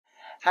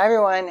Hi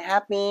everyone,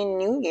 Happy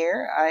New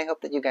Year. I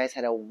hope that you guys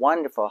had a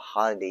wonderful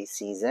holiday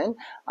season.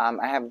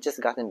 I have just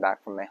gotten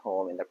back from my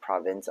home in the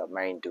province of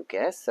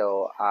Marinduque.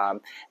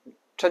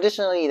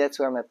 Traditionally, that's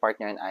where my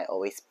partner and I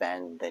always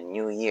spend the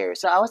new year.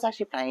 So I was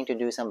actually planning to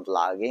do some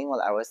vlogging while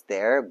I was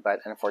there,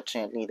 but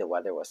unfortunately the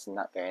weather was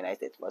not very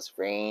nice. It was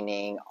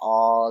raining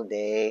all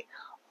day,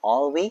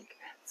 all week.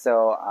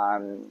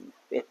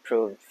 It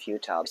proved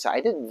futile. So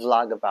I did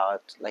vlog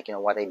about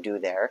what I do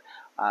there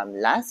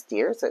last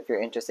year. So if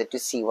you're interested to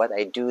see what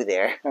I do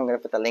there, I'm going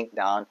to put a link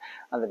down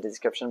on the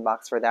description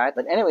box for that.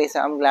 But anyway, so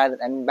I'm glad that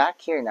I'm back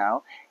here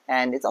now.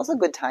 And it's also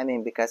good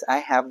timing because I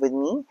have with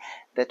me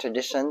the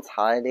Traditions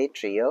Holiday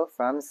Trio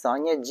from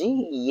Sonia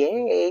G.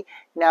 Yay!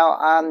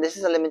 Now, this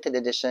is a limited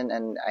edition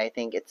and I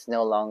think it's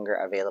no longer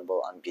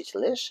available on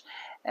Beautylish.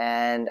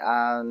 And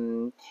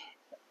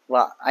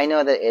well, I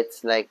know that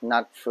it's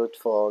not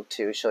fruitful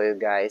to show you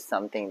guys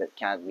something that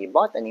can't be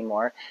bought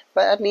anymore,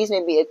 but at least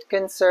maybe it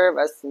can serve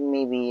as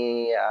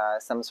maybe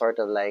some sort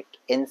of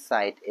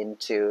insight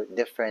into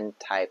different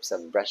types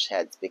of brush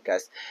heads,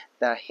 because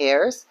the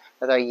hairs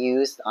that are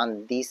used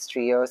on these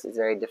trios is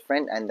very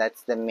different, and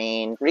that's the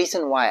main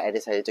reason why I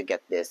decided to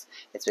get this.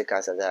 It's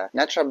because of the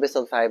natural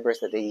bristle fibers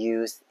that they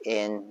use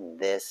in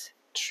this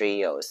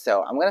trio.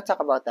 So I'm going to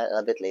talk about that a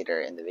little bit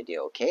later in the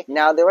video, okay?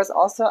 Now, there was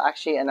also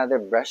actually another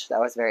brush that I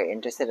was very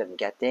interested in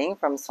getting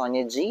from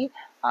Sonia G.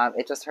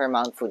 It was her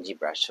Mount Fuji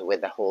brush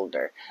with the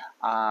holder.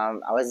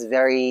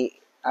 The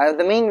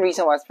main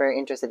reason why I was very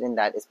interested in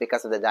that is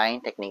because of the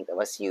dyeing technique that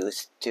was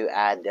used to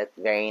add that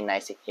very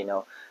nice,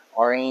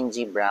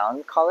 orangey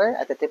brown color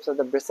at the tips of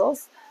the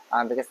bristles,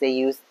 because they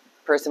used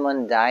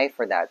persimmon dye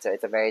for that. So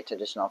it's a very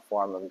traditional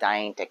form of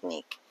dyeing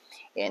technique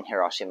in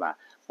Hiroshima.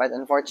 But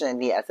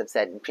unfortunately, as I've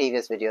said in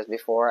previous videos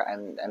before,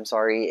 I'm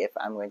sorry if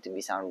I'm going to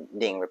be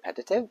sounding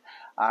repetitive,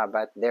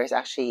 but there's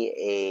actually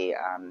a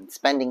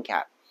spending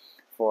cap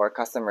for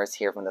customers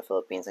here from the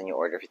Philippines when you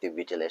order through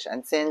Beautylish.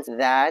 And since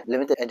that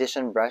limited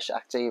edition brush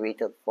actually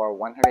retailed for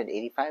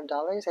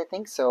 $185, I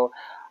think, so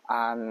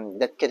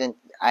I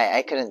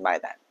couldn't buy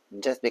that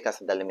just because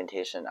of the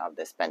limitation of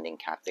the spending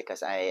cap,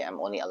 because I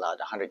am only allowed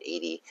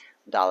 $180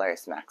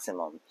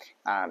 maximum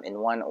in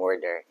one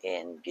order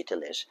in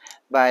Beautylish.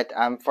 But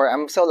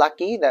I'm so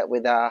lucky that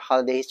with the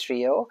holidays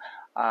trio,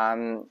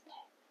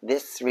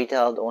 this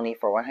retailed only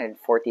for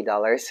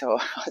 $140, so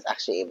I was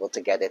actually able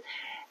to get it.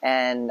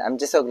 And I'm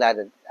just so glad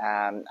that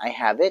I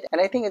have it. And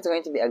I think it's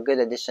going to be a good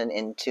addition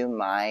into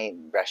my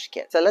brush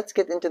kit. So let's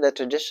get into the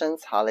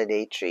Traditions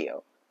Holiday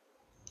Trio.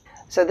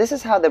 So this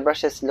is how the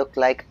brushes look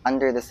like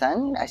under the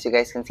sun. As you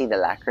guys can see, the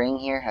lacquering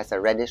here has a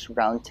reddish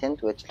brown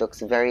tint, which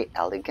looks very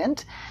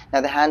elegant.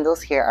 Now the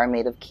handles here are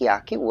made of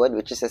keyaki wood,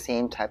 which is the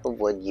same type of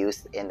wood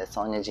used in the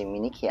Sonia G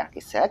mini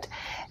keyaki set.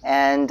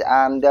 And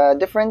the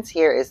difference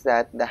here is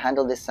that the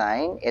handle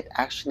design, it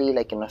actually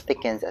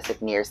thickens as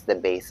it nears the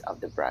base of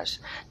the brush.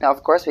 Now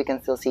of course we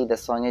can still see the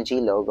Sonia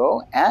G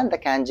logo and the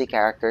kanji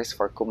characters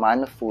for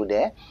Kumano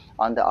Fude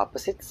on the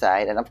opposite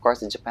side, and of course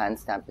the Japan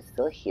stamp is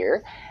still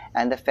here.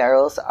 And the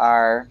ferrules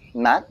are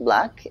matte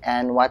black,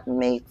 and what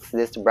makes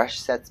this brush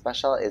set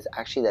special is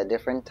actually the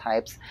different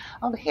types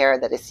of hair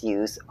that is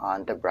used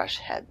on the brush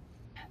head.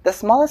 The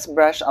smallest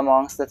brush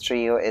amongst the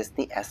trio is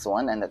the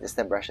S1, and that is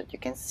the brush that you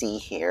can see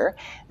here.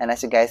 And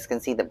as you guys can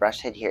see, the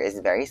brush head here is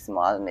very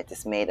small, and it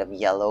is made of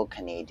yellow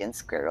Canadian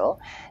squirrel.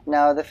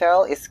 Now the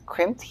ferrule is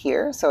crimped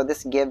here, so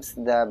this gives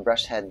the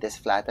brush head this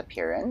flat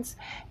appearance.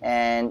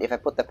 And if I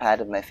put the pad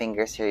of my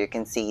fingers here, you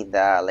can see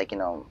the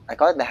I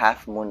call it the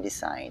half moon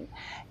design.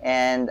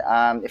 And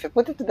if I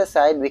put it to the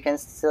side, we can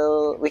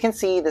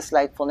see the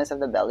slight fullness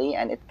of the belly,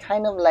 and it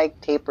kind of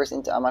tapers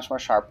into a much more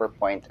sharper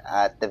point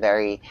at the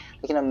very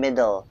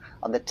middle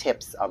of the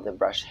tips of the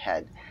brush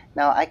head.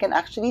 Now I can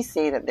actually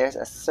say that there's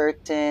a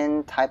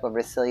certain type of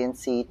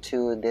resiliency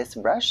to this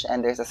brush,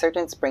 and there's a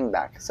certain spring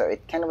back, so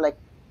it kind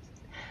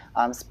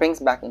of springs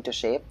back into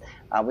shape,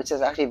 which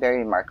is actually very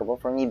remarkable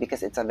for me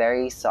because it's a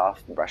very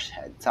soft brush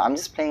head. So I'm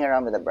just playing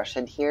around with the brush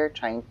head here,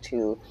 trying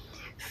to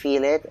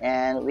feel it,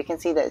 and we can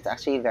see that it's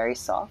actually very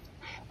soft.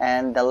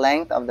 And the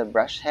length of the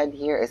brush head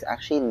here is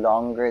actually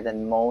longer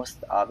than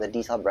most of the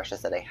detail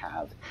brushes that I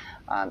have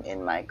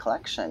in my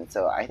collection.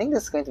 So I think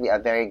this is going to be a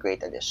very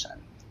great addition.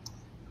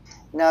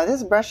 Now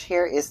this brush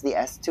here is the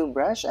S2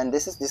 brush, and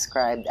this is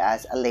described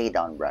as a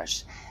lay-down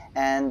brush.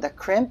 And the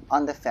crimp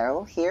on the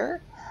ferrule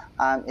here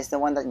is the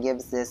one that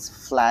gives this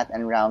flat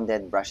and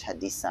rounded brush head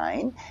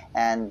design.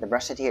 And the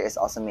brush head here is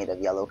also made of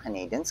yellow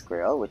Canadian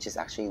squirrel, which is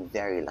actually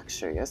very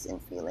luxurious in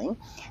feeling.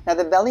 Now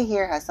the belly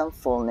here has some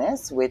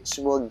fullness, which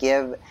will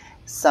give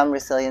some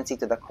resiliency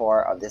to the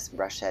core of this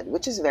brush head,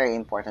 which is very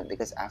important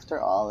because after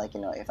all,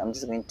 if I'm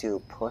just going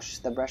to push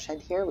the brush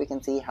head here, we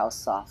can see how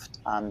soft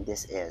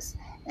this is.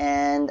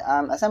 And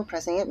as I'm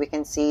pressing it, we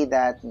can see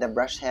that the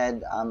brush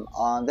head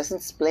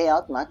doesn't splay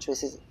out much,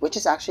 which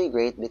is actually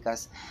great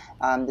because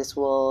this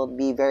will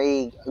be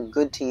very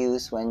good to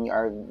use when you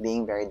are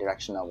being very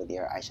directional with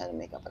your eyeshadow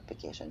makeup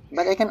application.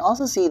 But I can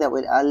also see that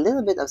with a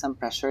little bit of some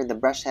pressure, the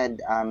brush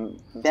head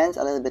bends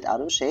a little bit out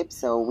of shape.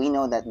 So we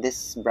know that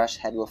this brush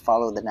head will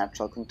follow the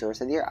natural contours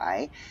of your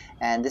eye.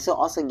 And this will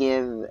also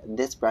give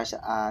this brush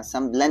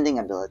some blending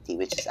ability,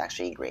 which is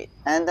actually great.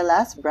 And the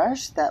last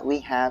brush that we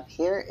have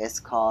here is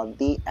called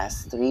the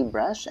S3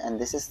 brush, and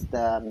this is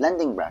the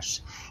blending brush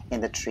in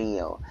the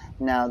trio.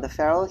 Now the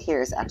ferrule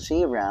here is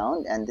actually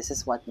round, and this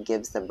is what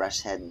gives the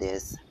brush head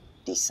this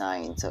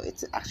design. So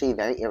it's actually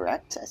very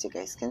erect, as you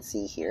guys can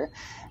see here,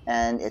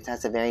 and it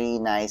has a very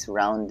nice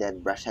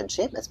rounded brush head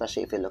shape,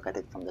 especially if you look at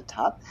it from the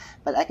top.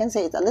 But I can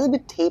say it's a little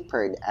bit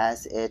tapered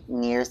as it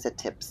nears the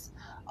tips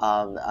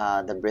of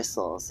the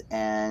bristles,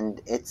 and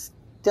it's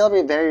still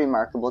very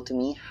remarkable to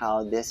me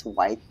how this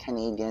white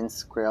Canadian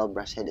squirrel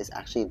brush head is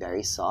actually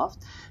very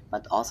soft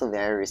but also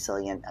very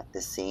resilient at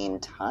the same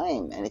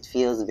time, and it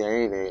feels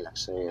very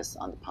luxurious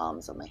on the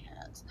palms of my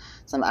hands.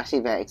 So I'm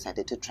actually very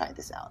excited to try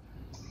this out.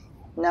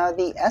 Now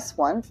the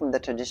S1 from the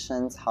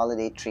Traditions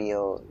Holiday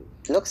Trio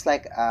looks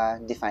like a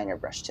definer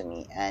brush to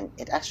me, and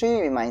it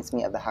actually reminds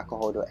me of the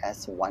Chikuhodo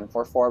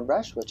S144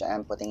 brush, which I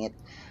am putting it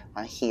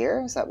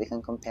here so that we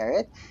can compare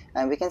it.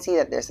 And we can see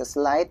that there's a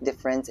slight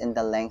difference in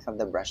the length of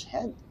the brush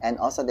head, and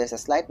also there's a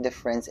slight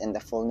difference in the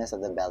fullness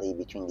of the belly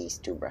between these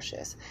two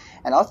brushes.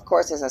 And of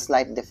course there's a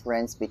slight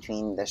difference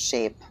between the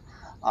shape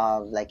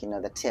of, like,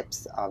 the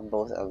tips of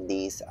both of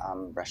these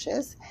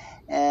brushes.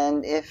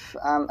 And if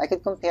I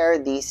could compare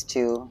these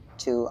two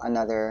to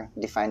another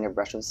definer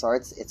brush of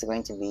sorts, it's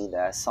going to be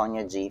the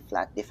Sonia G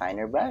flat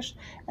definer brush,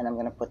 and I'm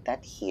going to put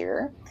that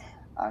here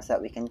so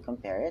that we can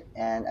compare it.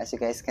 And as you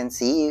guys can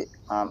see,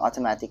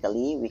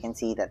 automatically we can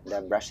see that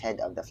the brush head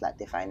of the flat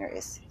definer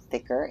is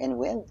thicker in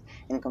width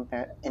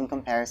in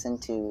comparison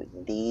to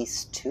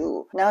these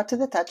two. Now to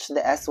the touch,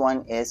 the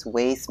S1 is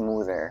way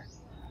smoother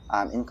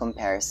in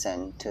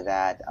comparison to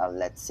that of,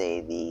 let's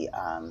say, the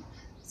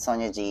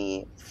Sonia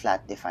G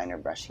flat definer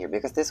brush here,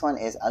 because this one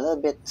is a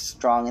little bit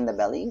strong in the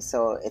belly,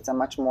 so it's a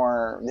much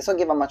more, this will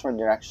give a much more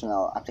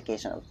directional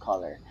application of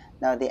color.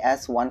 Now the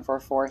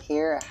S144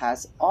 here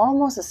has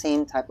almost the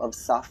same type of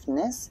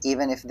softness,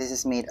 even if this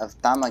is made of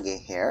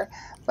tamage hair,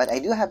 but I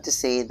do have to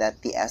say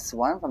that the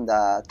S1 from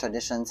the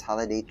Traditions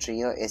Holiday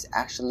Trio is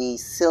actually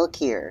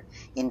silkier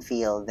in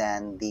feel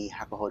than the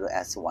Chikuhodo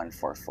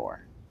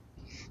S144.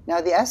 Now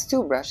the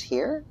S2 brush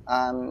here,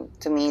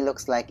 to me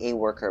looks like a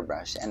worker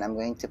brush, and I'm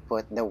going to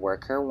put the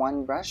worker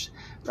one brush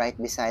right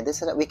beside this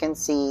so that we can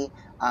see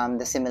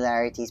the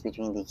similarities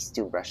between these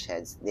two brush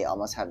heads. They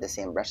almost have the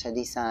same brush head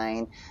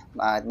design,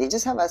 they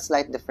just have a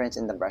slight difference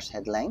in the brush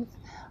head length.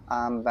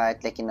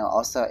 But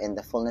also in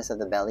the fullness of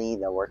the belly,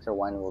 the worker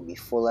one will be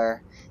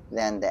fuller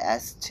than the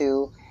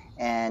S2.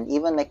 And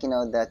even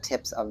the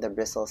tips of the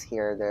bristles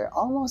here, they're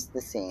almost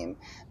the same.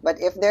 But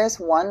if there's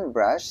one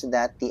brush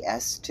that the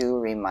S2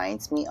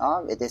 reminds me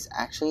of, it is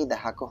actually the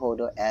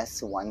Chikuhodo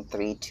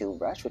S132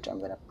 brush, which I'm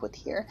going to put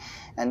here.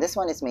 And this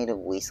one is made of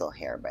weasel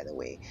hair, by the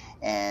way.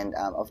 And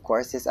of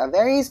course, there's a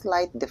very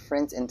slight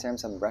difference in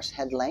terms of brush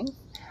head length.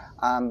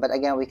 But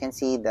again, we can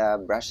see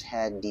the brush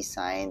head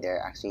design,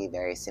 they're actually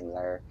very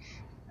similar.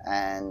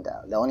 And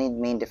the only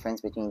main difference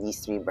between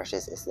these three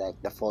brushes is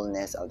the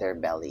fullness of their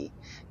belly,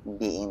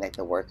 being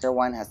the worker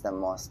one has the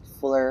most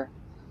fuller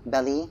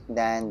belly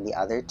than the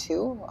other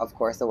two. Of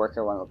course, the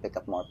worker one will pick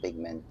up more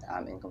pigment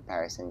in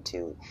comparison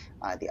to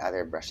the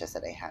other brushes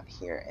that I have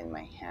here in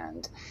my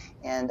hand.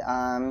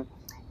 And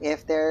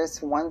if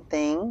there's one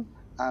thing,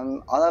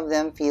 all of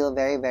them feel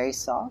very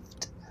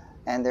soft,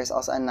 and there's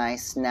also a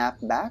nice snap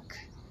back,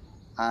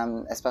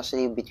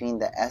 especially between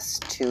the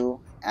S2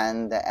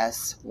 and the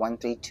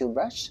S132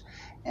 brush.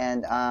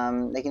 And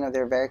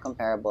they're very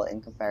comparable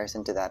in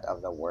comparison to that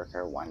of the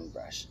worker one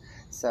brush.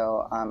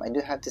 So I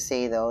do have to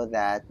say though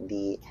that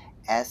the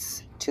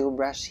S2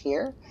 brush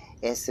here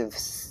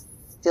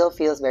still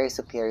feels very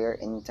superior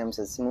in terms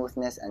of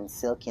smoothness and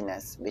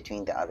silkiness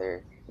between the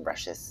other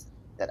brushes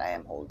that I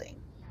am holding.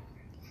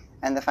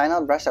 And the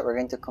final brush that we're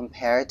going to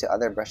compare to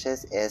other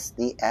brushes is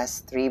the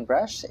S3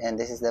 brush, and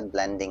this is the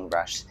blending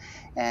brush.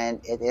 And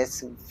it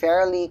is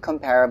fairly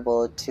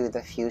comparable to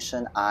the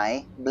Fusion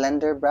Eye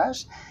blender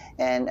brush.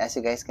 And as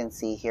you guys can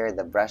see here,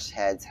 the brush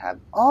heads have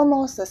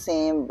almost the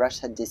same brush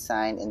head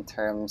design in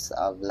terms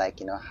of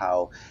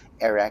how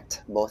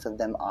erect both of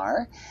them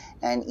are,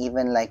 and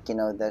even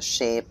the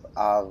shape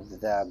of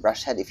the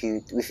brush head. If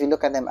you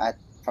look at them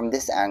from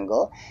this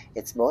angle,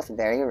 it's both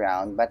very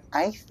round, but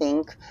I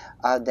think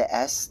the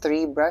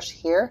S3 brush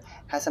here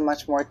has a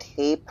much more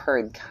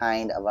tapered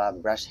kind of a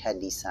brush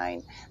head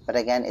design. But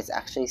again, it's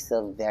actually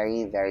still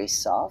very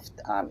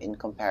soft in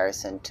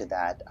comparison to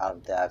that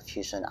of the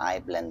Fusion Eye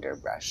Blender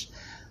brush.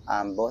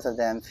 Both of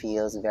them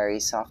feels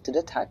very soft to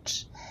the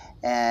touch,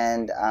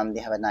 and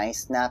they have a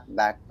nice snap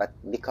back, but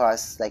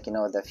because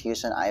the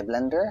Fusion Eye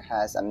Blender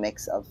has a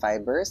mix of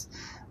fibers,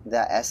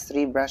 the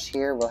S3 brush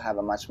here will have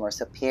a much more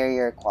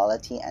superior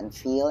quality and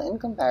feel in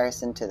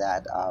comparison to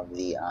that of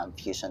the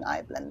Fusion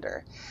Eye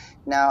Blender.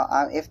 Now,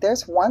 if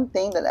there's one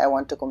thing that I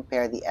want to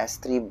compare the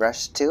S3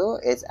 brush to,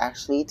 it's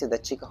actually to the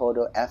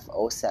Chikuhodo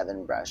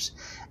F07 brush.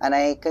 And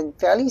I can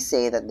fairly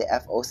say that the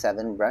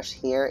F07 brush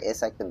here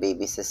is like the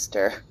baby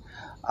sister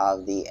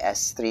of the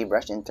S3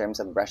 brush in terms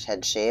of brush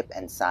head shape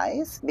and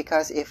size,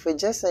 because if we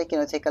just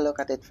take a look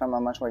at it from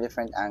a much more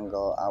different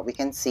angle, we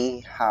can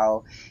see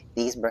how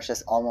these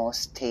brushes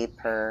almost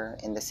taper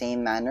in the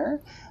same manner,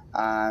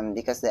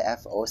 because the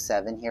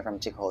F07 here from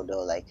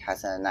Chikuhodo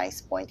has a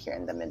nice point here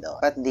in the middle.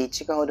 But the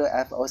Chikuhodo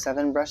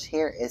F07 brush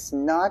here is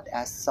not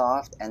as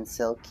soft and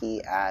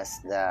silky as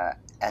the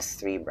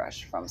S3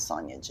 brush from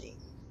Sonia G.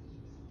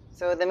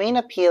 So the main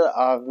appeal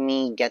of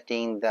me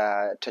getting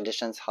the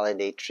Traditions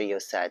Holiday Trio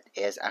set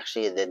is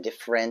actually the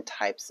different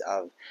types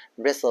of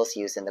bristles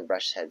used in the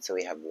brush head. So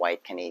we have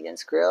white Canadian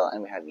squirrel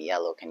and we have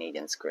yellow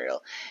Canadian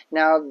squirrel.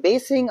 Now,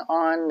 basing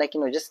on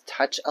just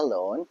touch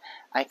alone,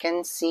 I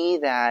can see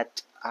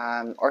that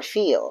or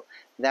feel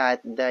that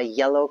the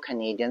yellow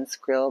Canadian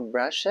squirrel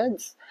brush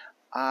heads,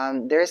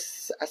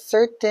 there's a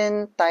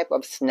certain type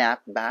of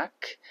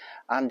snapback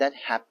that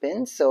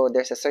happens. So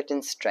there's a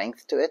certain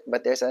strength to it,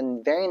 but there's a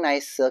very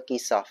nice silky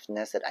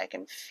softness that I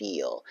can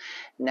feel.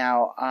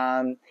 Now,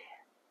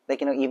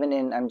 even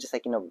in, I'm just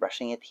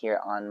brushing it here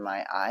on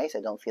my eyes,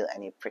 I don't feel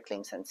any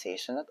prickling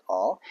sensation at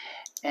all.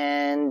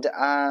 And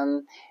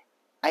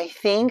I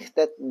think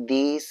that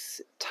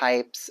these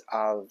types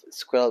of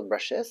squirrel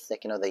brushes,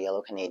 the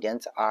yellow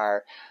Canadians,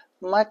 are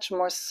much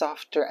more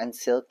softer and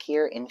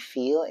silkier in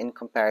feel in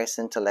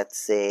comparison to, let's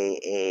say,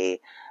 a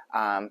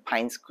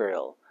pine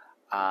squirrel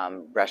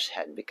brush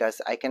head,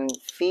 because I can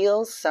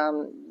feel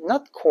some,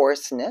 not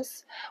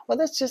coarseness, well,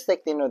 that's just the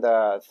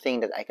thing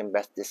that I can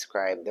best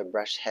describe the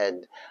brush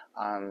head,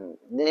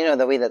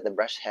 the way that the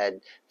brush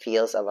head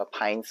feels of a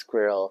pine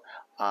squirrel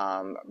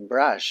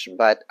brush,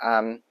 but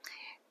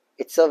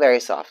it's still very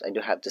soft, I do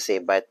have to say.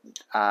 But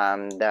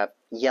the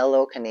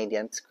yellow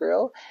Canadian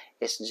squirrel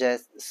is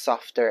just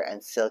softer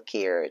and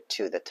silkier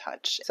to the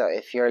touch. So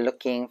if you're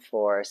looking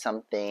for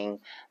something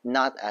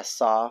not as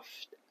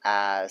soft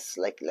as,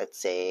 let's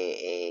say,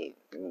 a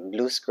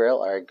blue squirrel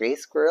or a gray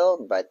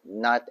squirrel, but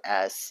not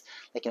as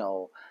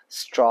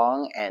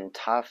strong and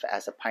tough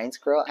as a pine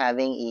squirrel,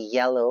 having a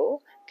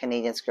yellow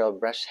Canadian squirrel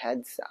brush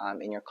heads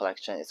in your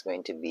collection is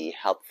going to be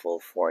helpful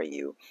for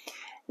you.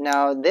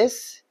 Now,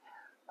 this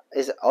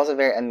is also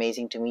very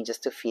amazing to me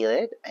just to feel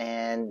it,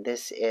 and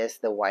this is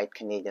the white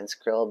Canadian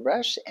squirrel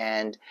brush,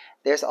 and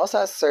there's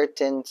also a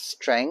certain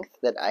strength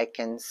that I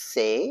can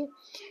say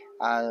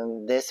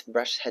this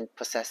brush head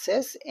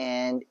possesses,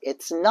 and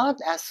it's not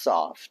as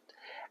soft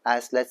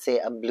as, let's say,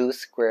 a blue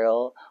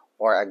squirrel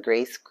or a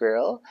gray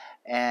squirrel.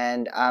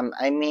 And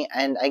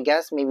I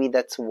guess maybe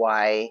that's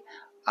why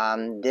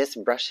this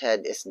brush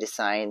head is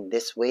designed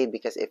this way,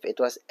 because if it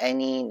was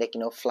any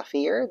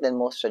fluffier than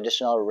most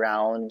traditional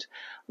round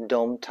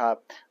dome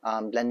top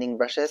blending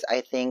brushes,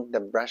 I think the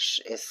brush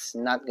is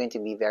not going to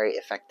be very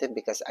effective,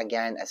 because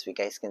again, as you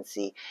guys can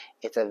see,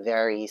 it's a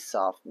very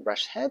soft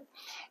brush head,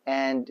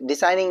 and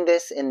designing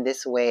this in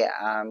this way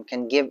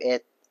can give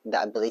it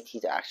the ability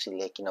to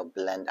actually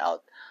blend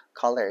out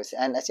colors.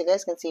 And as you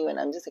guys can see, when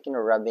I'm just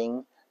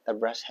rubbing the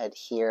brush head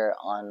here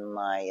on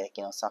my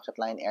socket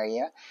line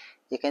area,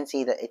 you can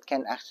see that it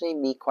can actually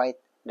be quite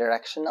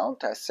directional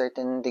to a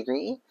certain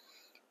degree,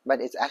 but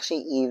it's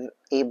actually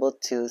able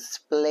to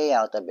splay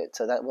out a bit,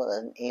 so that will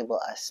enable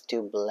us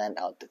to blend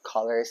out the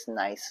colors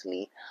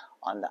nicely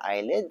on the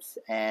eyelids.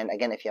 And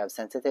again, if you have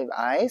sensitive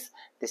eyes,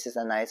 this is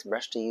a nice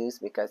brush to use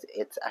because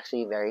it's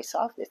actually very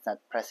soft. It's not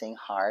pressing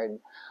hard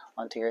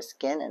onto your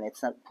skin, and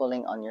it's not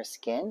pulling on your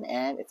skin,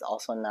 and it's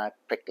also not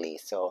prickly.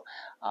 So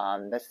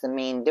that's the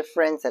main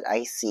difference that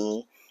I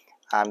see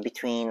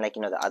between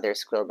the other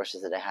squirrel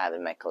brushes that I have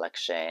in my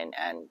collection,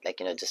 and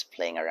just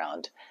playing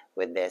around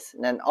with this.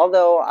 And then,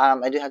 although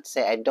I do have to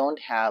say I don't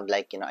have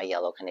a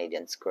yellow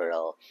Canadian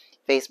squirrel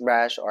face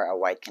brush or a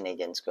white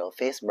Canadian squirrel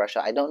face brush, so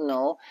I don't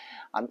know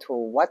to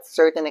what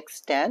certain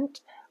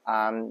extent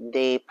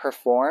they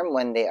perform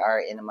when they are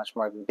in a much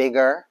more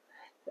bigger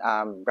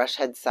brush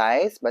head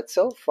size. But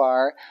so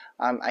far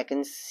I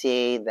can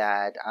say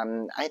that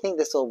I think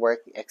this will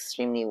work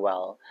extremely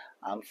well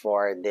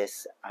for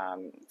this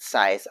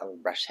size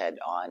of brush head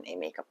on a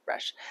makeup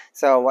brush.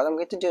 So what I'm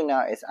going to do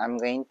now is I'm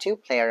going to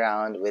play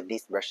around with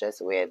these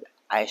brushes with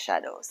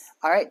eyeshadows.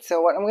 Alright,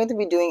 so what I'm going to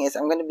be doing is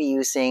I'm going to be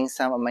using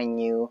some of my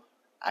new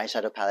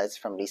eyeshadow palettes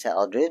from Lisa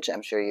Eldridge.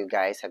 I'm sure you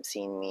guys have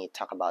seen me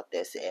talk about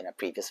this in a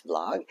previous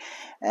vlog,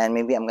 and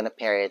maybe I'm going to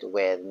pair it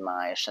with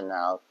my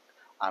Chanel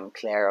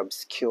Clair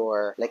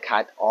Obscure Le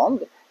Cat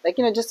Ombre,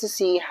 just to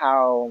see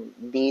how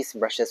these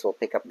brushes will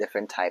pick up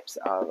different types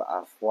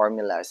of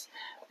formulas.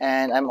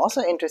 And I'm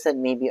also interested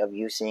maybe of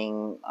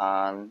using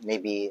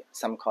maybe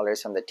some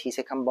colors from the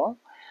Tissé Cambon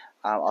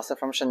also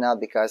from Chanel,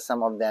 because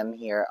some of them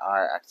here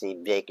are actually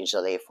baked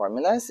gelée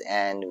formulas,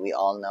 and we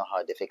all know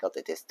how difficult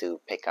it is to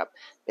pick up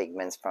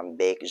pigments from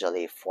baked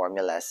gelée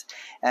formulas.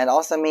 And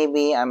also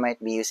maybe I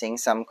might be using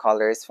some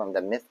colors from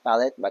the Myth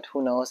palette, but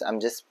who knows, I'm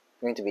just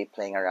going to be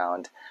playing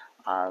around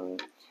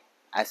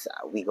as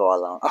we go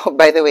along. Oh,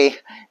 by the way,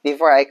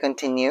 before I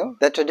continue,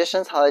 the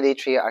Traditions Holiday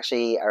Trio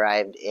actually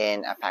arrived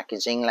in a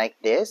packaging like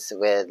this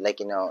with, like,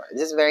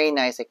 this is very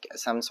nice, like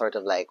some sort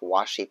of like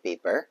washi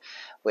paper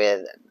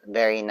with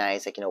very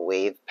nice, like,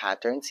 wave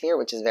patterns here,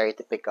 which is very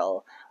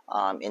typical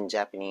in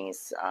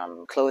Japanese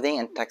clothing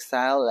and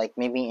textile, like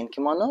maybe in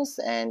kimonos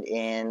and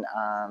in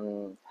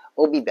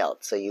obi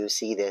belt. So you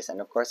see this,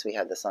 and of course we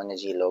have the Sonia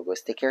G logo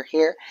sticker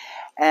here.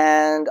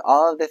 And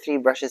all of the three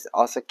brushes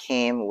also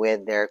came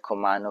with their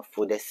Kumano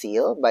Fude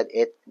seal, but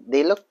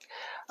they look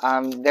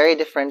very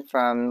different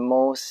from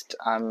most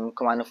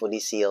Kumano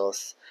Fude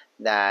seals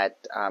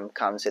that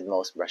comes with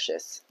most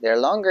brushes. They're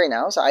longer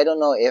now, so I don't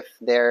know if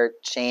they're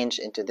changed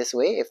into this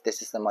way, if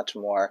this is a much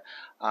more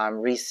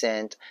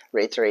recent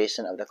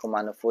reiteration of the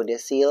Kumano Fude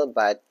seal,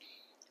 but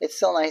it's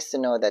so nice to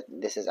know that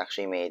this is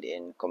actually made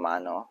in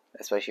Kumano,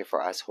 especially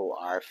for us who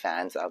are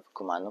fans of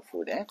Kumano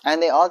Fude.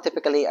 And they all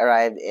typically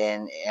arrived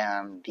in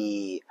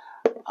the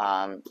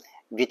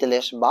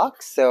Beautylish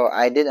box. So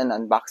I did an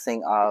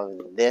unboxing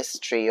of this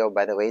trio,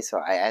 by the way. So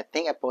I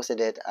think I posted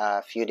it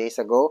a few days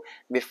ago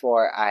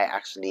before I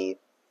actually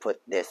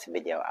put this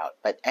video out.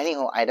 But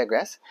anyhow, I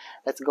digress.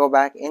 Let's go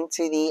back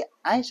into the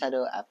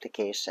eyeshadow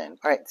application.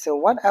 Alright, so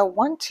what I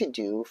want to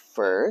do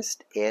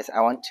first is I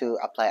want to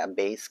apply a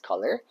base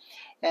color.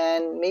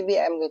 And maybe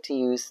I'm going to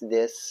use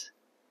this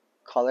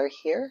color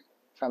here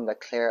from the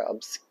Clear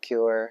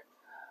Obscure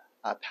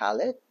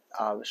palette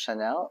of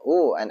Chanel.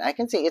 Oh, and I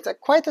can see it's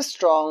quite a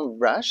strong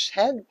brush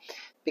head,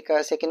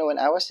 because, like, when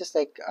I was just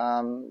like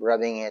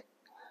rubbing it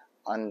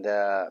on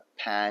the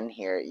pan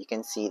here, you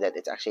can see that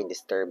it's actually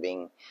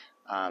disturbing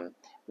um,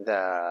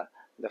 the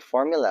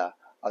formula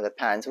of the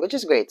pans, which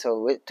is great.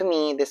 So to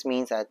me, this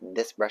means that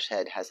this brush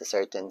head has a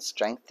certain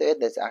strength to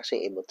it that's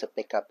actually able to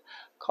pick up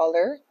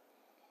color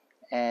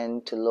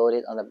and to load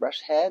it on the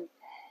brush head.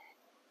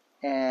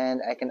 And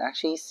I can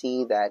actually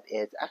see that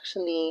it's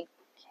actually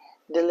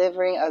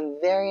delivering a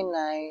very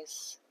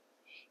nice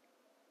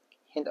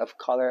hint of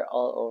color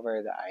all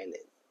over the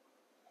eyelid.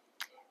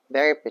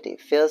 Very pretty.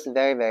 Feels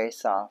very, very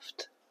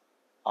soft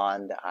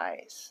on the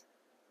eyes.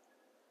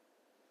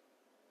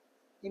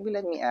 Maybe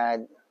let me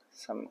add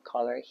some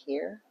color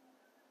here.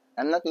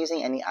 I'm not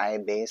using any eye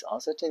base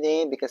also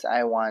today because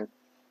I want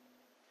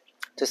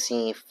to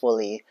see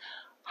fully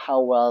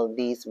how well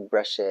these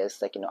brushes,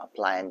 like,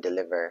 apply and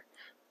deliver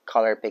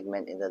color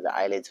pigment into the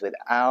eyelids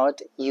without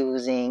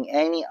using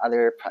any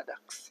other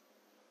products.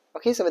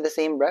 Okay, so with the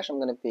same brush, I'm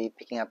going to be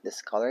picking up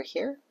this color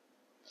here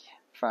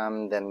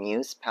from the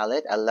Muse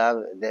palette. I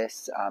love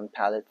this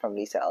palette from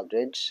Lisa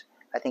Eldridge.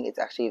 I think it's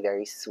actually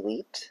very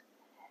sweet.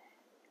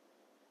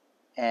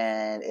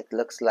 And it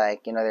looks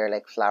like, they're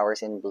like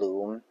flowers in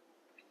bloom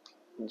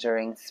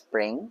during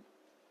spring.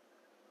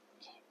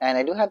 And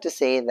I do have to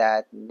say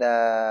that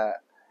the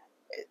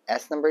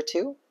S number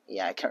 2,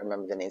 yeah, I can't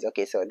remember the names.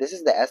 Okay, so this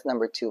is the S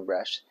number 2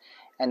 brush.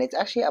 And it's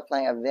actually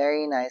applying a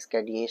very nice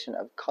gradation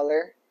of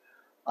color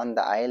on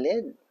the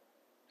eyelid.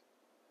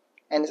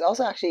 And it's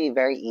also actually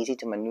very easy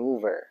to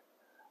maneuver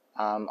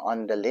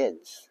on the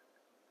lids.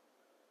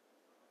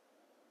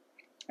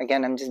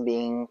 Again, I'm just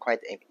being quite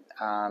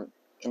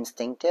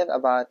instinctive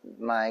about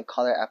my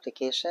color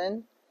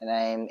application, and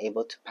I'm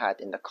able to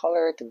pat in the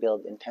color to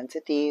build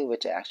intensity,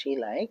 which I actually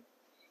like.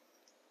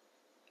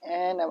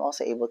 And I'm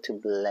also able to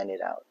blend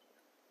it out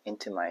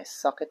into my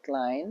socket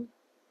line.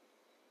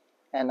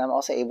 And I'm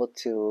also able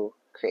to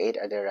create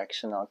a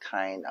directional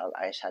kind of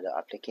eyeshadow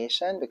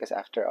application, because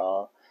after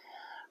all,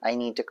 I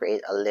need to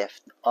create a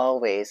lift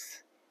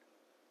always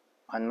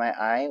on my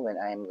eye when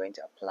I'm going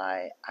to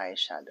apply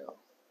eyeshadow.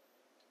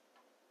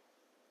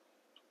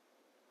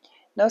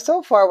 Now,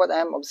 so far what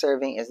I'm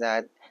observing is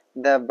that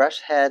the brush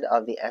head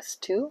of the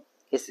S2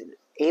 is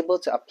able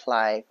to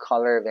apply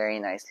color very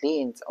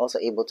nicely, and it's also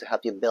able to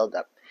help you build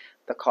up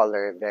the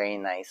color very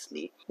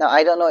nicely. Now,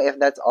 I don't know if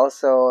that's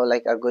also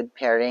like a good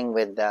pairing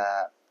with the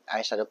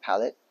eyeshadow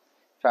palette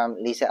from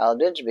Lisa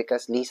Eldridge,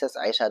 because Lisa's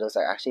eyeshadows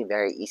are actually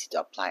very easy to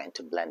apply and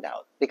to blend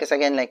out. Because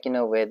again, like,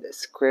 with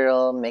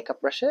squirrel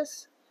makeup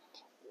brushes,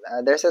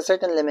 there's a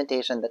certain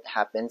limitation that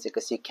happens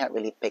because you can't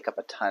really pick up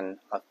a ton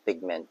of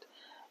pigment.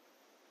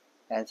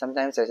 And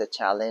sometimes there's a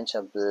challenge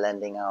of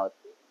blending out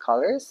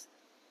colors,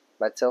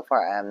 but so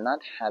far I'm not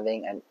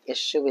having an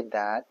issue with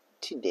that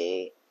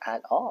today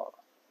at all.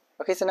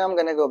 Okay, so now I'm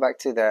going to go back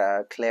to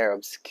the Clair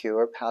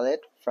Obscure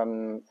palette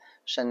from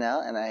Chanel,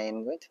 and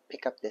I'm going to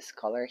pick up this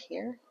color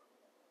here.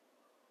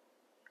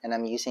 And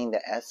I'm using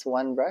the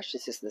S1 brush.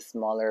 This is the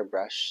smaller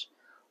brush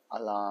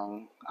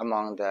among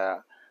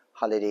the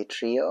Holiday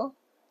Trio.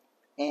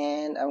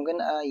 And I'm going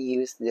to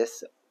use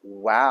this.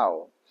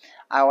 Wow!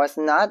 I was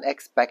not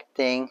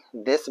expecting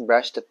this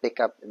brush to pick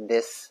up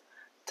this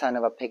ton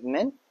of a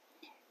pigment.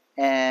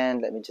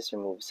 And let me just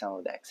remove some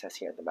of the excess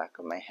here at the back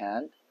of my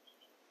hand.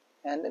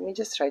 And let me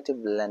just try to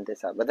blend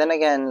this out. But then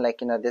again, like,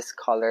 this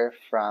color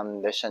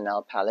from the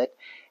Chanel palette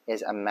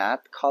is a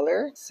matte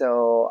color.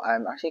 So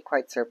I'm actually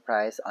quite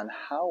surprised on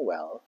how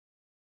well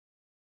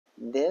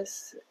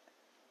this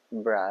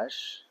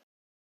brush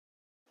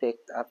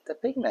picked up the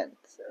pigment.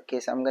 Okay,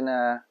 so I'm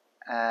gonna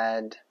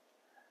add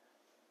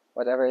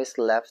whatever is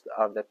left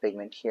of the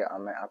pigment here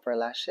on my upper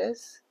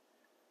lashes,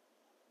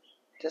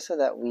 just so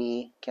that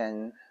we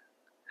can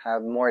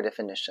have more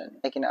definition.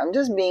 Like, I'm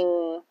just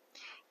being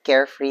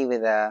carefree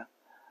with the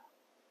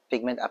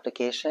pigment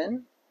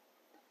application.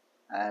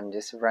 I'm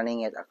just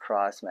running it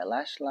across my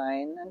lash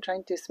line and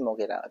trying to smoke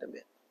it out a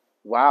bit.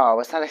 Wow, I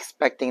was not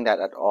expecting that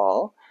at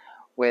all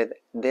with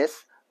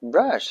this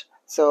brush.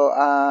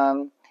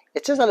 So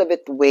it's just a little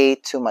bit way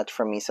too much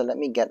for me. So let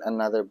me get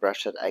another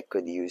brush that I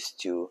could use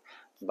to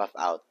buff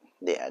out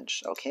the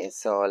edge. Okay,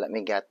 so let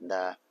me get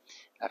the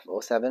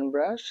F07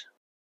 brush.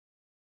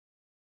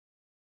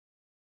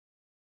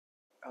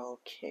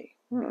 Okay.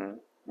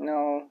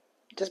 No,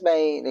 just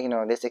by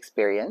this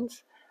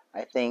experience,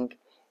 I think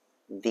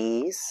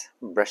these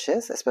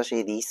brushes,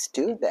 especially these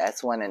two, the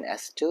S1 and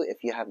S2,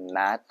 if you have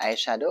matte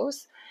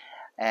eyeshadows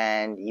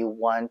and you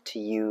want to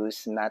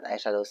use matte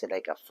eyeshadows with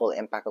like a full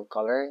impact of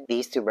color,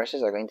 these two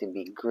brushes are going to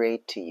be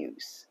great to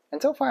use.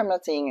 And so far I'm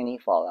not seeing any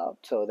fallout,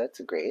 so that's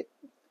great.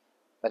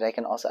 But I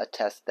can also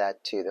attest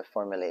that to the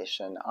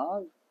formulation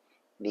of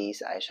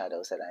these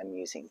eyeshadows that I'm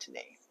using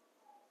today.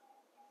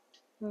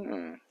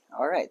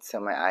 Alright, so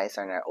my eyes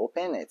are now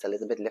open. It's a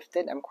little bit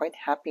lifted. I'm quite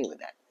happy with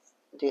that.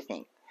 What do you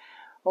think?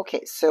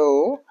 Okay,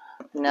 so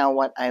now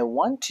what I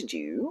want to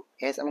do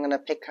is I'm going to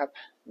pick up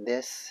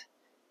this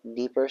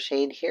deeper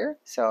shade here.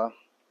 So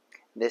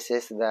this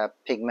is the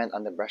pigment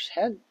on the brush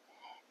head.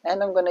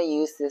 And I'm going to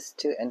use this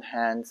to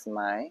enhance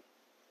my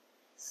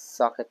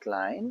socket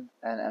line.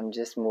 And I'm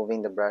just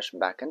moving the brush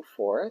back and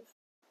forth.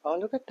 Oh,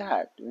 look at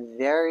that.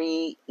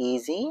 Very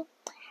easy.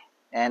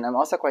 And I'm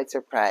also quite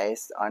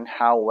surprised on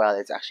how well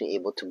it's actually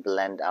able to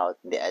blend out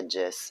the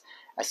edges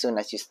as soon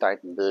as you start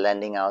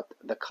blending out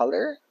the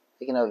color.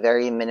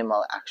 Very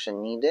minimal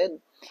action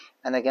needed.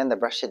 And again, the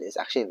brush head is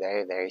actually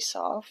very, very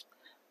soft.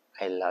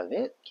 I love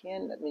it. Okay,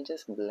 and let me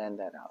just blend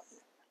that out.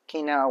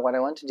 Okay, now what I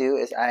want to do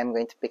is I'm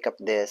going to pick up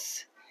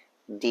this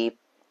deep,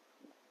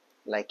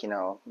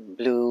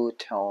 blue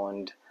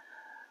toned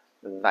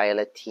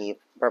violet-y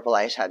purple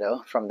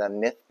eyeshadow from the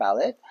Myth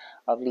palette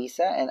of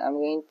Lisa, and I'm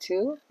going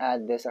to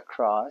add this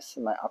across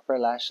my upper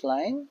lash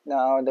line.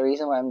 Now the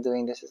reason why I'm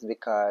doing this is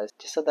because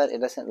just so that it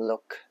doesn't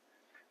look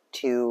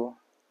too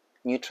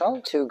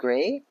neutral, too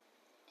gray,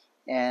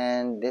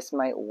 and this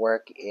might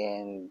work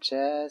in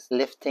just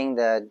lifting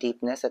the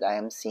deepness that I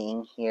am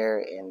seeing here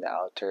in the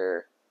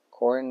outer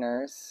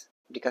corners,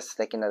 because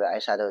the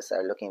eyeshadows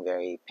are looking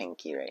very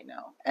pinky right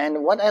now.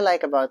 And what I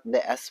like about the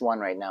S1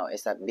 right now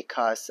is that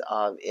because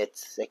of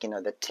its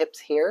the tips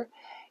here,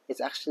 it's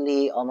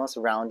actually almost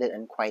rounded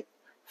and quite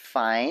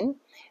fine,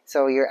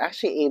 so you're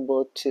actually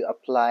able to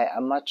apply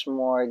a much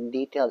more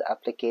detailed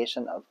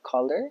application of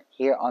color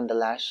here on the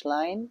lash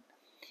line.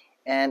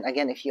 And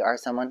again, if you are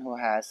someone who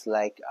has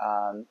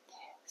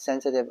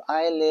sensitive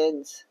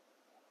eyelids,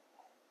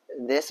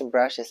 this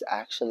brush is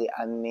actually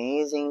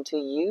amazing to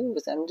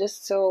use. I'm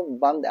just so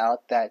bummed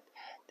out that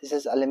this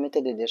is a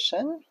limited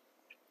edition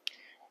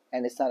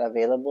and it's not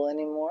available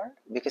anymore,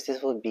 because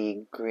this would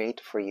be great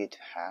for you to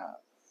have.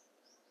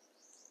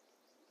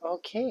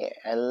 Okay,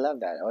 I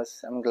love that.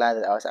 I'm glad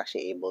that I was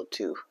actually able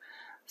to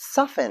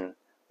soften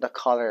the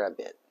color a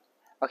bit.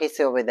 Okay,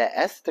 so with the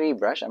S3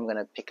 brush, I'm going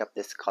to pick up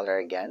this color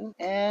again,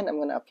 and I'm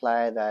going to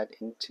apply that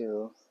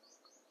into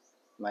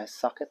my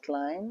socket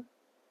line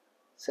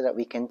so that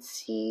we can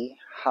see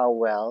how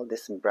well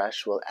this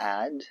brush will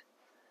add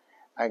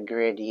a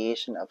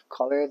gradation of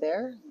color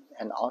there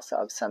and also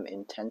of some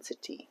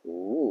intensity.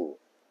 Ooh,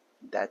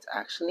 that's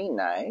actually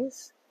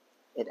nice.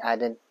 It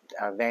added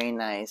a very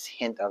nice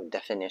hint of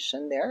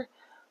definition there,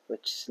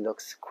 which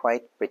looks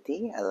quite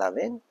pretty. I love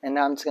it. And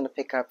now I'm just going to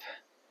pick up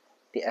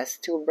the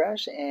S2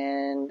 brush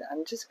and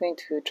I'm just going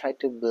to try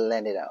to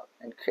blend it out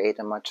and create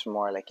a much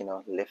more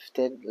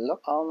lifted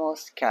look,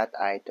 almost cat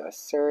eye to a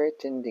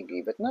certain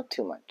degree, but not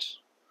too much.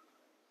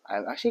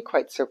 I'm actually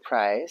quite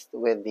surprised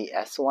with the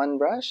S1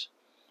 brush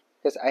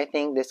because I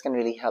think this can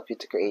really help you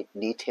to create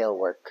detail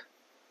work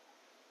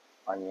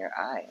on your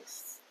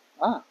eyes.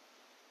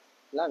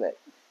 Love it.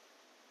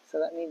 So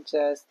let me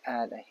just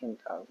add a hint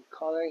of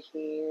color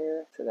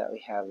here so that we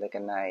have a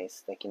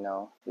nice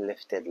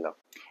lifted look.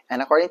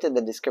 And according to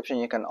the description,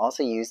 you can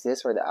also use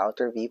this for the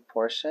outer V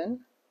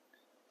portion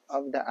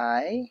of the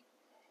eye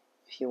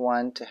if you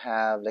want to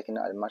have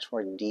a much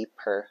more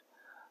deeper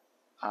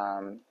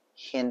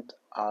hint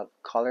of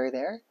color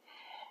there.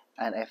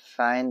 And I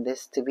find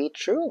this to be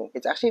true.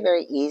 It's actually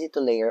very easy to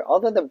layer,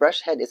 although the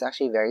brush head is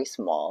actually very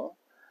small.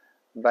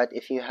 But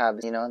if you have,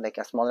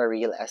 a smaller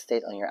real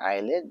estate on your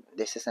eyelid,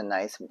 this is a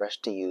nice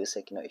brush to use,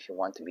 if you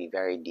want to be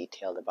very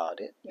detailed about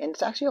it. And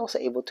it's actually also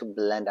able to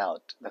blend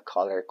out the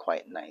color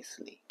quite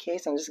nicely. Okay,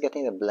 so I'm just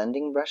getting the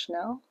blending brush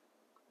now,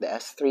 the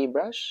S3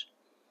 brush.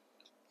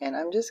 And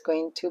I'm just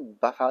going to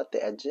buff out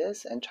the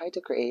edges and try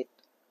to create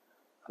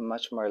a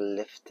much more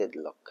lifted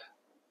look.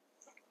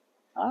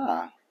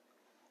 Ah,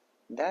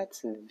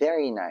 that's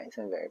very nice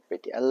and very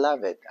pretty. I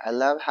love it. I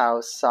love how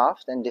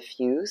soft and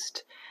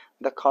diffused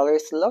the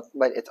colors look,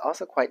 but it's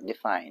also quite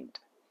defined,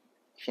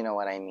 if you know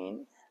what I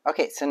mean.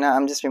 Okay, so now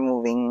I'm just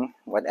removing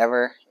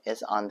whatever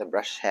is on the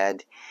brush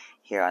head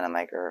here on a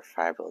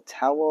microfiber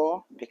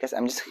towel because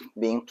I'm just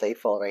being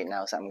playful right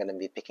now. So I'm going to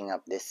be picking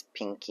up this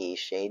pinky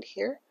shade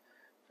here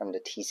from the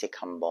Tissé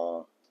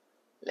Cambon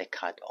Le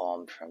Cat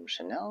Ombre from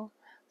Chanel.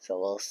 So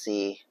we'll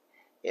see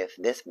if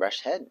this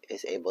brush head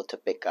is able to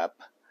pick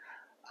up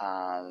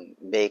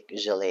Baked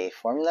Gelée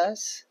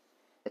formulas.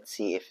 Let's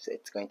see if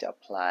it's going to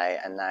apply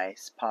a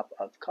nice pop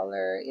of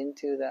color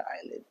into the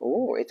eyelid.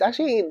 Oh, it's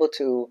actually able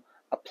to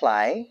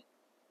apply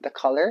the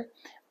color,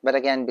 but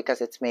again, because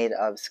it's made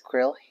of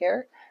krill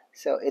here,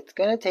 so it's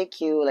gonna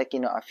take you like,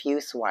 a few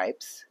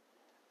swipes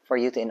for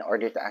you to, in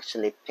order to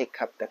actually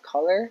pick up the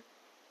color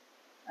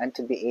and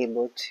to be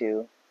able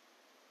to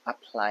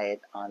apply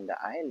it on the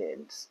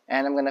eyelids.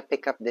 And I'm gonna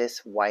pick up this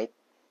whitish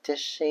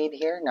shade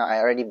here. Now I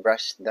already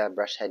brushed the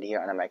brush head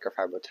here on a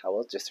microfiber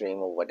towel just to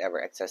remove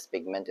whatever excess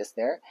pigment is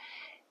there.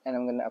 And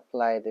I'm gonna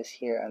apply this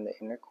here on the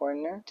inner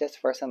corner just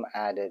for some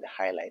added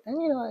highlight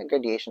and a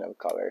gradation of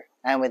color.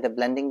 And with the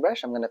blending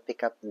brush, I'm gonna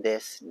pick up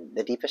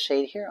the deepest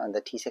shade here on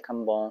the Tissé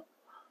Cambon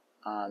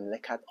Le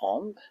Cat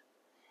Ombre.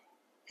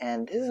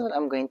 And this is what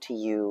I'm going to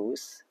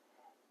use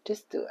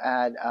just to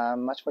add a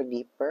much more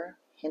deeper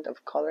hint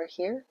of color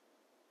here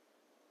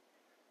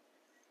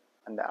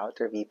on the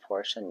outer V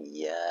portion.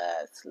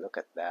 Yes, look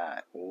at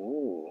that.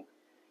 Ooh.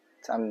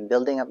 So I'm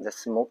building up the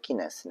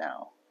smokiness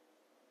now.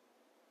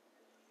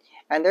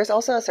 And there's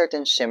also a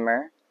certain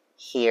shimmer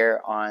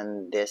here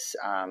on this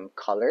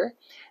color.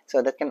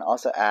 So that can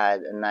also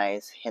add a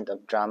nice hint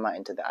of drama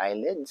into the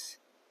eyelids.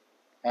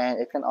 And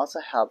it can also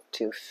help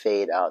to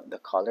fade out the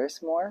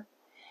colors more.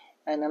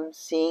 And I'm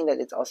seeing that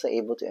it's also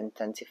able to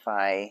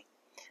intensify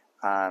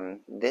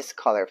this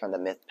color from the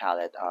Myth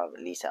palette of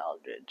Lisa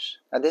Eldridge.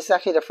 Now, this is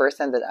actually the first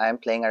time that I'm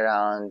playing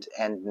around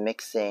and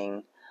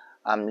mixing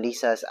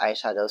Lisa's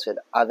eyeshadows with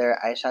other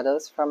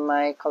eyeshadows from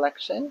my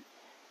collection.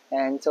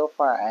 And so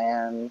far, I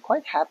am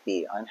quite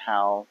happy on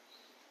how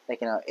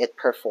it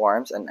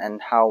performs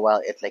and how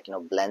well it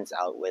blends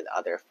out with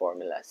other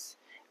formulas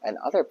and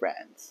other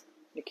brands.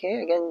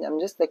 Okay, again, I'm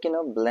just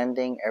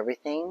blending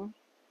everything,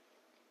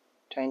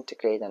 trying to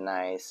create a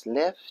nice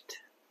lift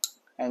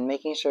and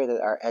making sure that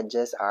our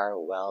edges are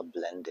well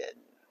blended.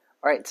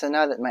 Alright, so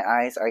now that my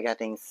eyes are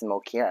getting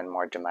smokier and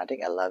more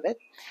dramatic, I love it.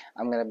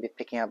 I'm going to be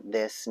picking up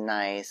this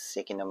nice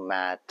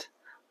matte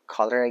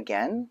color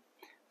again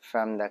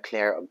from the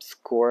Clair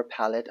Obscure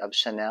palette of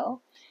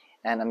Chanel.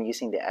 And I'm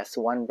using the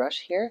S1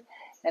 brush here.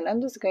 And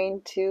I'm just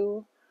going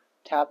to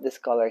tap this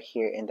color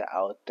here in the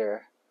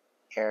outer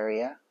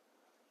area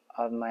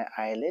of my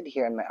eyelid,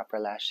 here on my upper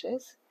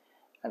lashes,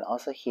 and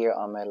also here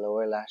on my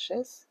lower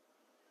lashes,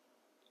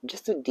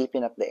 just to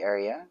deepen up the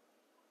area.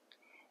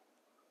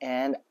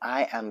 And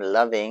I am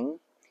loving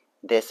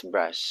this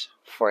brush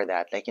for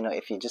that.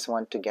 If you just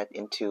want to get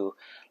into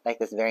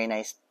this very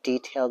nice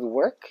detailed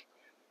work,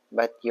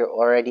 but you're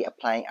already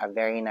applying a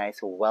very nice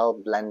well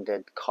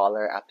blended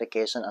color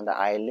application on the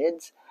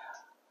eyelids,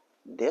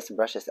 this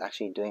brush is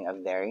actually doing a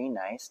very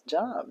nice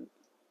job.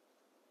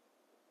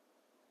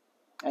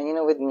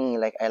 And with me,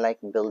 I like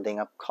building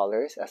up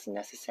colors as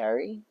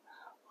necessary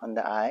on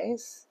the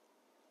eyes,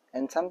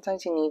 and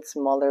sometimes you need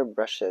smaller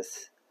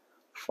brushes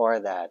for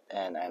that.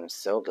 And I'm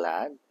so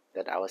glad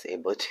that I was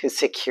able to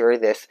secure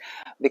this,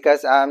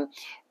 because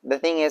the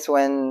thing is,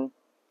 when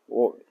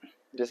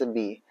there's a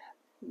bee,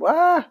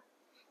 wah!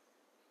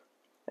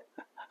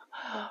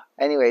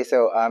 Anyway,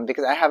 so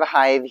because I have a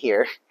hive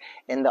here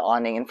in the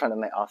awning in front of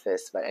my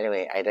office, but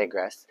anyway, I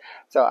digress.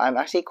 So I'm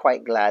actually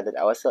quite glad that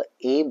I was still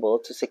able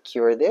to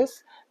secure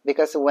this,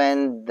 because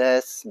when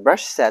this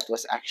brush set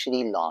was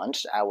actually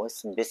launched, I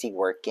was busy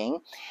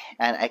working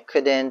and I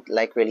couldn't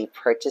really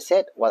purchase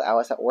it while I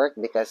was at work,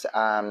 because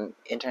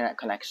internet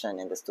connection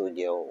in the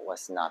studio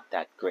was not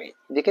that great.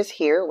 Because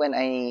here, when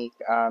I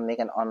make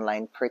an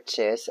online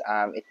purchase,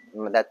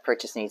 that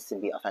purchase needs to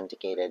be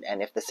authenticated,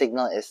 and if the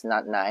signal is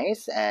not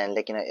nice, and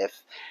if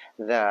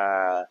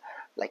the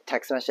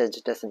text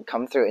message doesn't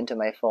come through into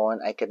my phone,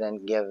 I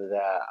couldn't give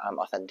the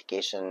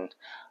authentication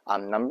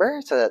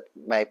number so that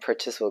my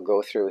purchase will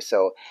go through.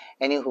 So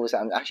anywho, so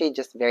I'm actually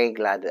just very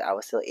glad that I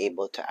was still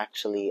able to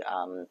actually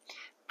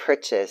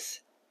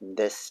purchase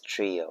this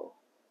trio,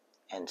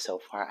 and so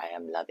far I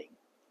am loving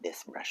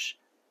this brush.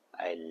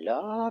 I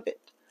love it.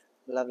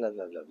 Love, love,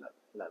 love, love, love,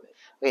 love it.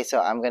 Okay,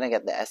 so I'm gonna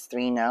get the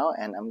S3 now,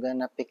 and I'm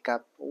gonna pick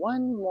up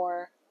one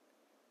more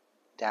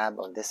dab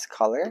of this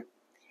color,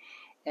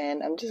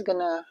 and I'm just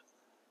gonna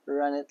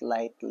run it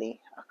lightly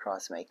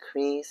across my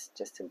crease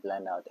just to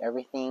blend out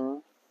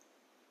everything.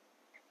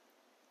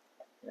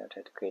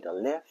 Try to create a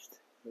lift.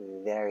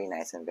 Very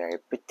nice and very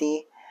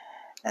pretty.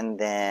 And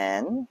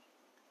then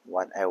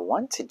what I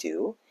want to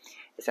do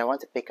is I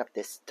want to pick up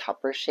this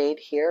topper shade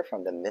here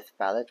from the Myth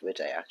palette, which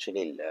I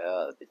actually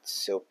love. It's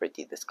so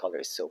pretty. This color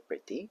is so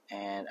pretty.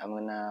 And I'm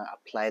gonna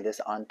apply this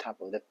on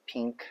top of the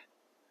pink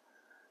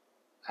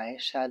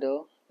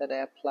eyeshadow that I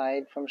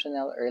applied from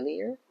Chanel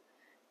earlier,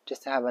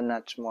 just to have a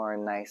much more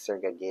nicer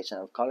gradation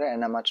of color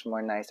and a much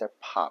more nicer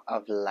pop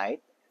of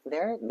light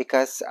there,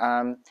 because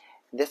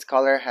this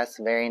color has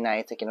very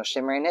nice, like,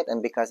 shimmer in it,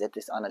 and because it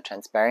is on a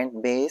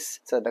transparent base,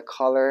 so the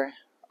color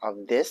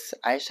of this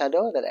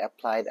eyeshadow that I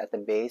applied at the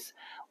base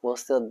will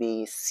still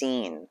be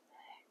seen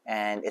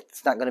and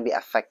it's not going to be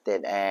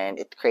affected, and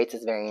it creates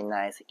this very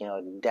nice,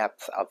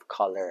 depth of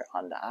color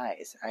on the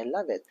eyes. I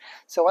love it.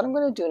 So what I'm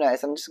going to do now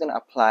is I'm just going to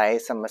apply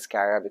some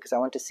mascara because I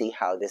want to see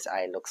how this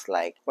eye looks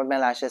like when my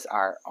lashes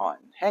are on.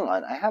 Hang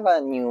on, I have a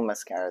new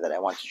mascara that I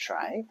want to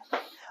try.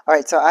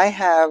 Alright, so I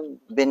have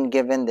been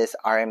given this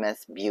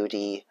RMS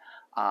Beauty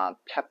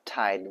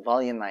Peptide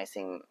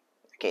Volumizing.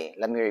 Okay,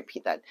 let me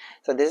repeat that.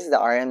 So this is the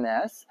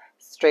RMS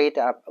Straight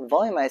Up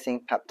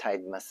Volumizing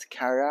Peptide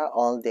Mascara,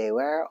 all day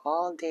wear,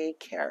 all day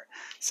care.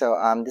 So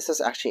this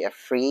was actually a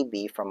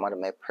freebie from one of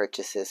my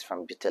purchases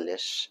from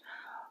Beautylish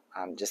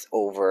just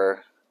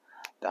over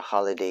the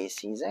holiday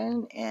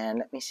season. And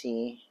let me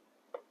see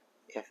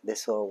if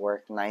this will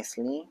work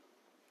nicely.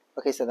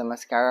 Okay, so the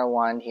mascara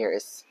wand here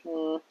is,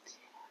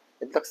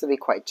 it looks to be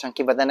quite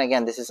chunky, but then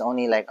again, this is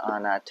only like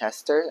on a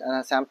tester, on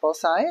a sample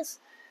size.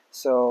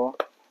 So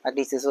at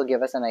least this will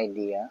give us an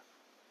idea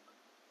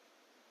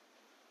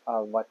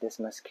of what this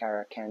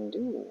mascara can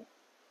do.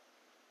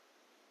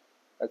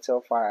 But so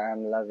far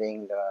I'm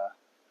loving the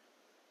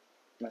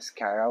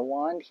mascara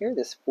wand here,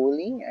 the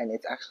spoolie, and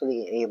it's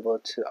actually able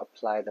to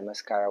apply the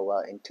mascara well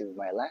into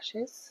my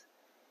lashes,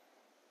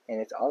 and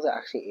it's also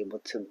actually able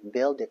to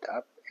build it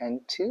up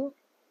and to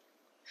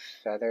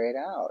feather it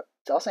out.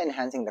 It's also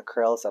enhancing the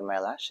curls of my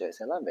lashes.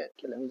 I love it.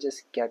 Okay, let me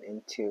just get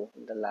into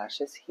the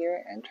lashes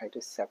here and try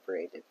to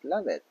separate it.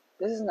 Love it.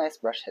 This is a nice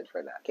brush head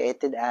for that. Okay, it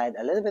did add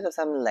a little bit of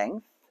some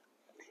length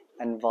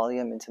and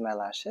volume into my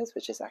lashes,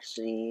 which is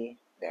actually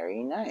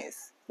very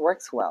nice.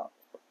 Works well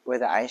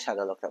with the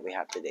eyeshadow look that we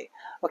have today.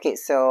 Okay,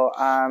 so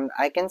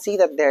I can see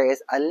that there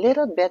is a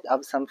little bit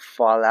of some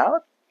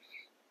fallout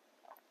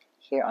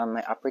here on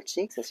my upper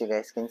cheeks, as you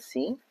guys can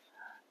see.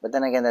 But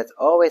then again, that's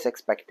always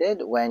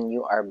expected when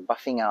you are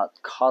buffing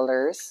out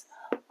colors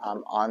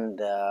on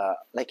the,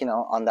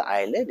 on the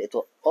eyelid. It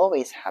will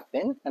always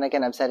happen. And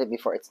again, I've said it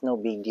before, it's no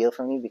big deal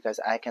for me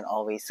because I can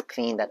always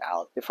clean that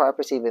out before I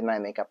proceed with my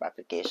makeup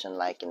application,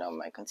 like,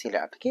 my concealer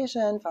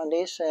application,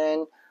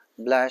 foundation,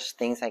 blush,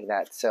 things like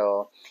that.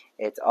 So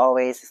it's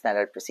always a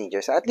standard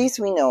procedure. So at least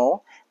we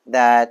know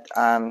that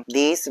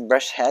these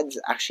brush heads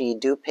actually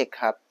do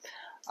pick up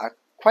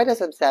quite a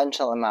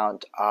substantial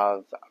amount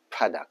of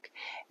product,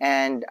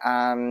 and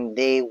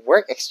they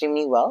work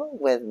extremely well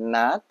with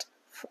matte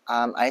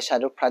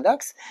eyeshadow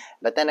products.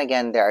 But then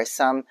again, there are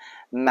some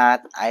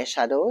matte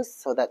eyeshadows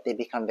so that they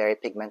become very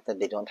pigmented.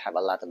 They don't have a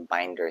lot of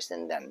binders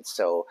in them,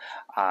 so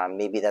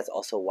maybe that's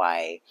also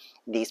why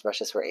these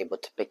brushes were able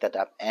to pick that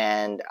up.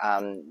 And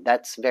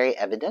that's very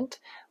evident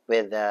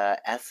with the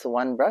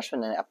S1 brush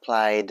when I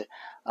applied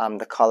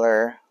the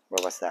color.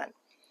 Where was that?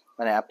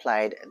 When I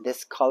applied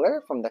this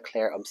color from the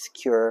Clair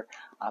Obscure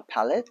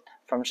palette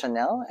from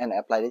Chanel, and I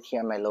applied it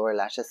here on my lower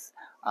lashes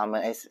when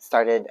I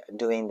started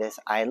doing this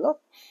eye look,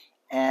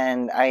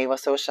 and I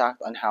was so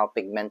shocked on how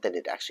pigmented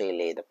it actually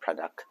laid the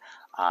product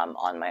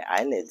on my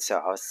eyelids. So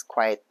I was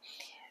quite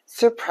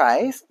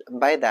surprised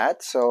by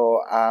that. So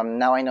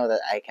now I know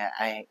that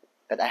I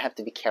have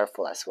to be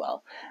careful as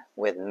well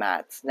with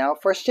mattes. Now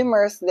for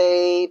shimmers,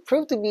 they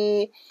prove to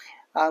be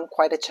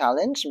quite a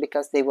challenge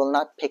because they will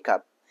not pick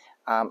up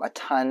a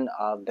ton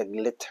of the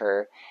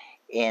glitter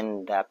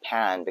in the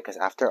pan, because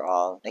after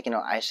all,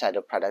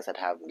 eyeshadow products that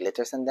have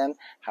glitters in them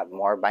have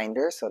more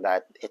binders so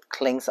that it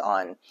clings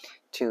on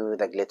to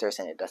the glitters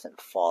and it doesn't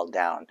fall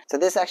down. So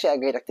this is actually a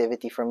great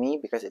activity for me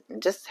because it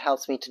just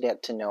helps me to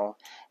get to know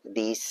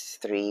these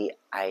three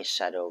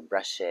eyeshadow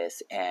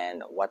brushes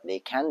and what they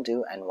can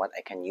do and what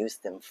I can use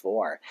them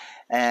for.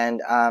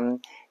 And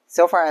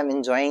so far I'm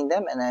enjoying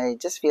them, and I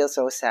just feel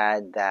so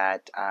sad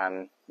that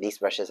these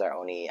brushes are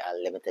only a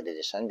limited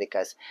edition,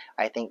 because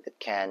I think that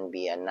can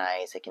be a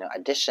nice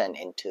addition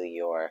into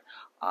your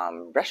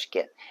brush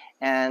kit.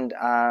 And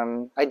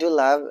I do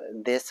love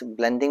this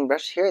blending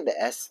brush here, the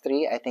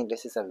S3. I think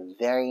this is a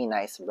very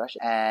nice brush,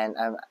 and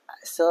I'm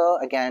still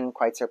again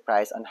quite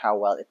surprised on how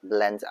well it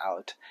blends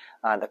out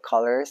the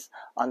colors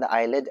on the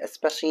eyelid,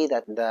 especially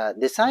that the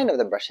design of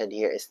the brush head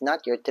here is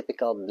not your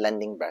typical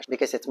blending brush,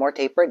 because it's more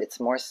tapered, it's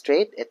more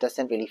straight, it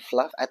doesn't really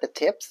fluff at the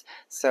tips.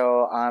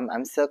 So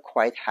I'm still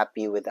quite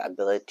happy with the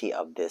ability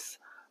of this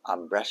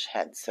brush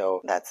head.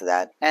 So that's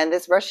that. And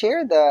this brush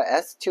here, the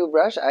S2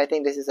 brush, I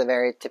think this is a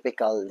very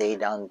typical lay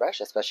down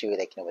brush, especially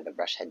with with the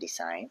brush head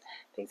design,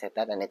 things like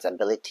that, and its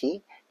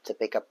ability to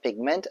pick up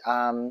pigment.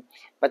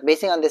 But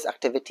basing on this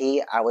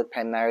activity, I would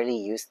primarily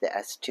use the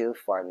S2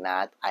 for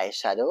matte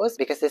eyeshadows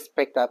because this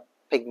picked up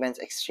pigments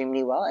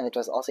extremely well, and it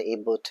was also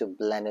able to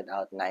blend it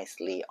out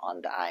nicely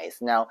on the eyes.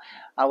 Now,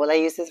 will I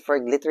use this for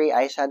glittery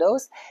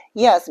eyeshadows?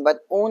 Yes,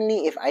 but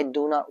only if I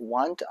do not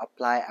want to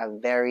apply a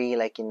very,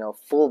 like,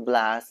 full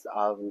blast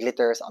of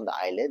glitters on the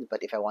eyelid.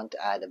 But if I want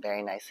to add a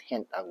very nice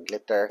hint of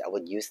glitter, I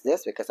would use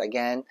this, because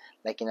again,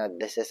 like,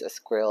 this is a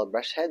squirrel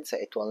brush head, so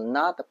it will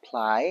not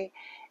apply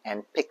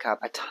and pick up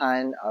a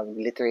ton of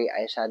glittery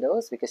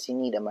eyeshadows, because you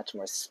need a much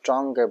more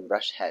stronger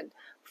brush head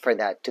for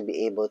that to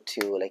be able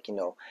to, like,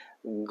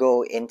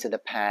 go into the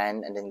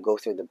pan and then go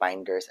through the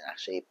binders and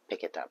actually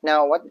pick it up.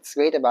 Now, what's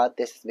great about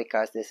this is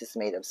because this is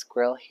made of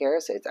squirrel hair,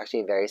 so it's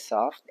actually very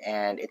soft,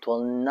 and it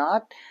will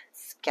not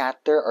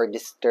scatter or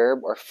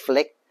disturb or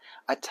flick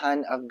a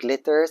ton of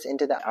glitters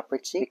into the upper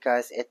cheek,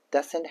 because it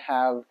doesn't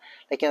have,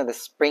 like, the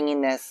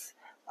springiness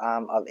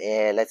of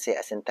a, let's say,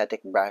 a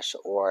synthetic brush,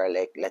 or,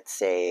 like, let's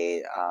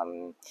say,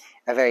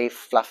 a very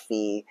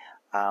fluffy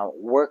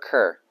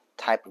worker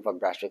type of a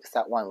brush, because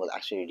that one will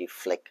actually really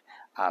flick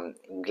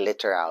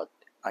glitter out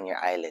on your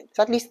eyelid.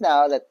 So at least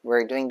now that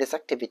we're doing this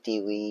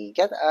activity, we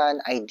get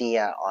an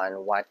idea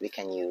on what we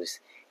can use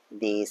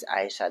these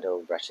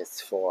eyeshadow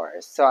brushes for.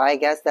 So I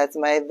guess that's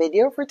my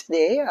video for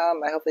today.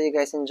 I hope that you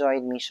guys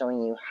enjoyed me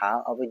showing you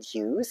how I would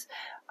use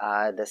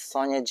the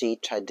Sonia G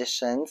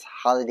Traditions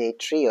Holiday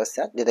Trio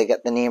set. Did I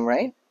get the name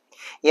right?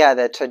 Yeah,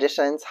 the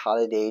Traditions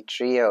Holiday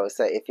Trio.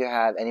 So if you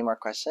have any more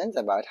questions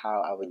about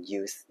how I would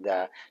use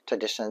the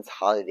Traditions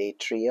Holiday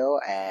Trio,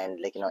 and,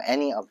 like,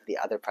 any of the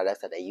other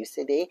products that I use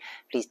today,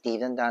 please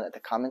leave them down at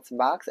the comments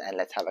box and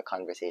let's have a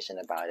conversation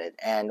about it.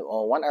 And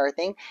one other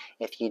thing,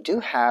 if you do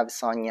have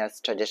Sonia's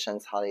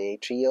Traditions Holiday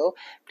Trio,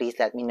 please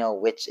let me know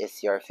which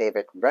is your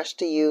favorite brush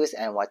to use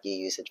and what you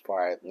use it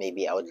for.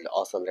 Maybe I would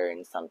also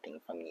learn something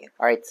from you.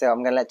 Alright, so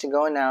I'm gonna let you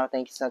go now.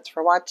 Thank you so much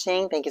for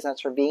watching. Thank you so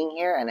much for being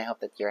here, and I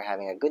hope that you're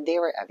having a good day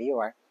wherever you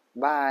are.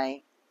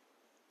 Bye!